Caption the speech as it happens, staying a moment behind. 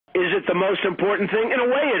Is it the most important thing? In a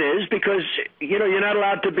way it is, because, you're not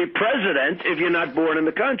allowed to be president if you're not born in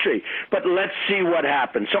the country. But let's see what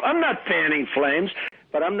happens. So I'm not fanning flames,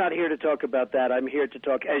 but I'm not here to talk about that. I'm here to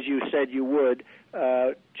talk, as you said you would,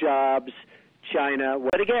 jobs, China.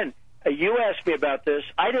 But again, you asked me about this.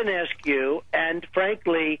 I didn't ask you, and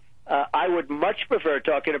frankly, I would much prefer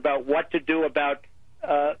talking about what to do about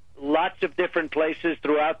lots of different places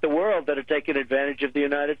throughout the world that are taking advantage of the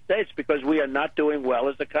United States, because we are not doing well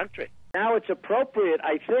as a country. Now it's appropriate,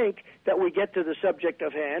 I think, that we get to the subject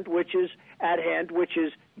of hand, which is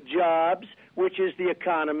jobs, which is the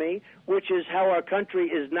economy, which is how our country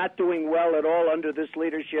is not doing well at all under this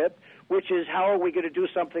leadership, which is how are we going to do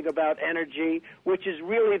something about energy, which is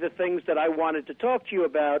really the things that I wanted to talk to you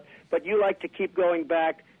about, but you like to keep going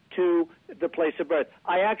back to the place of birth.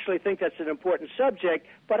 I actually think that's an important subject,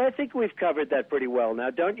 but I think we've covered that pretty well now,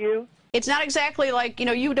 don't you? It's not exactly like,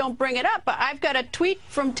 you don't bring it up, but I've got a tweet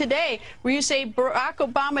from today where you say Barack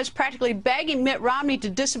Obama is practically begging Mitt Romney to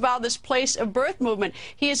disavow this place of birth movement.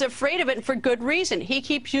 He is afraid of it, and for good reason. He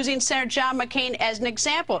keeps using Senator John McCain as an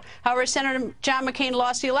example. However, Senator John McCain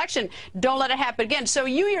lost the election. Don't let it happen again. So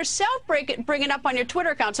you yourself bring it up on your Twitter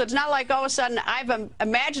account, so it's not like all of a sudden I've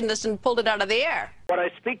imagined this and pulled it out of the air. What I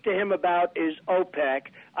speak to him about is OPEC.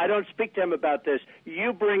 I don't speak to him about this.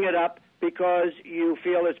 You bring it up because you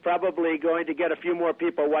feel it's probably going to get a few more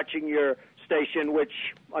people watching your station, which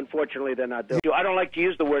unfortunately they're not doing. I don't like to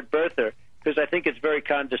use the word birther because I think it's very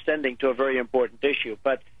condescending to a very important issue.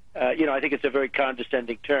 But, I think it's a very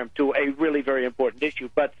condescending term to a really very important issue.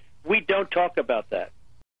 But we don't talk about that.